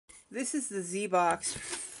This is the zbox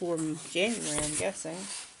from January, I'm guessing.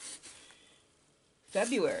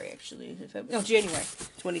 February, actually. No, January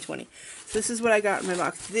 2020. So this is what I got in my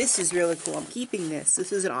box. This is really cool. I'm keeping this.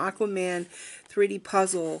 This is an Aquaman 3D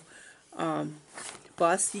puzzle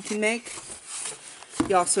bust you can make.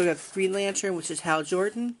 You also have Green Lantern, which is Hal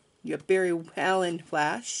Jordan. You have Barry Allen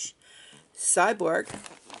Flash, Cyborg,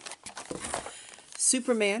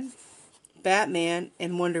 Superman, Batman,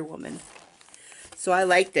 and Wonder Woman. So I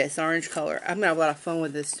like this orange color. I'm going to have a lot of fun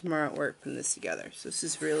with this tomorrow at work putting this together. So this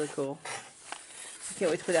is really cool. I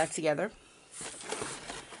can't wait to put that together.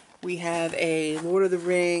 We have a Lord of the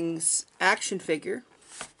Rings action figure.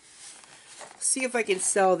 See if I can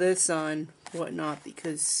sell this on whatnot,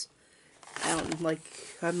 because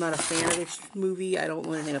I'm not a fan of this movie. I don't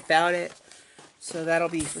know anything about it. So that'll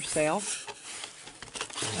be for sale.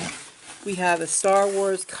 We have a Star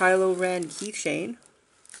Wars Kylo Ren keychain.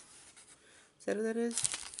 Is that what that is?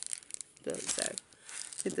 Doesn't say.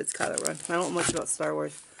 I think that's Kylo Ren. I don't know much about Star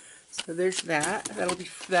Wars. So there's that.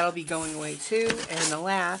 That'll be going away too. And the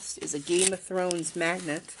last is a Game of Thrones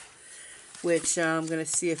magnet, which I'm going to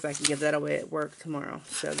see if I can give that away at work tomorrow.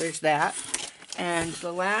 So there's that. And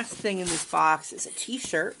the last thing in this box is a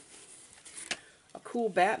t-shirt. A cool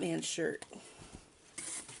Batman shirt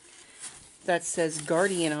that says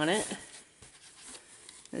Guardian on it.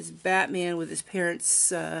 There's Batman with his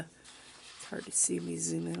parents, it's hard to see, me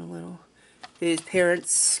zoom in a little. His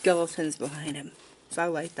parents' skeletons behind him. So I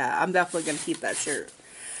like that. I'm definitely going to keep that shirt.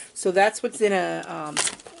 So that's what's in a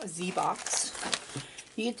Z-box.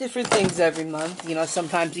 You get different things every month. You know,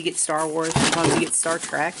 sometimes you get Star Wars, sometimes you get Star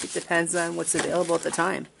Trek. It depends on what's available at the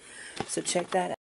time. So check that out.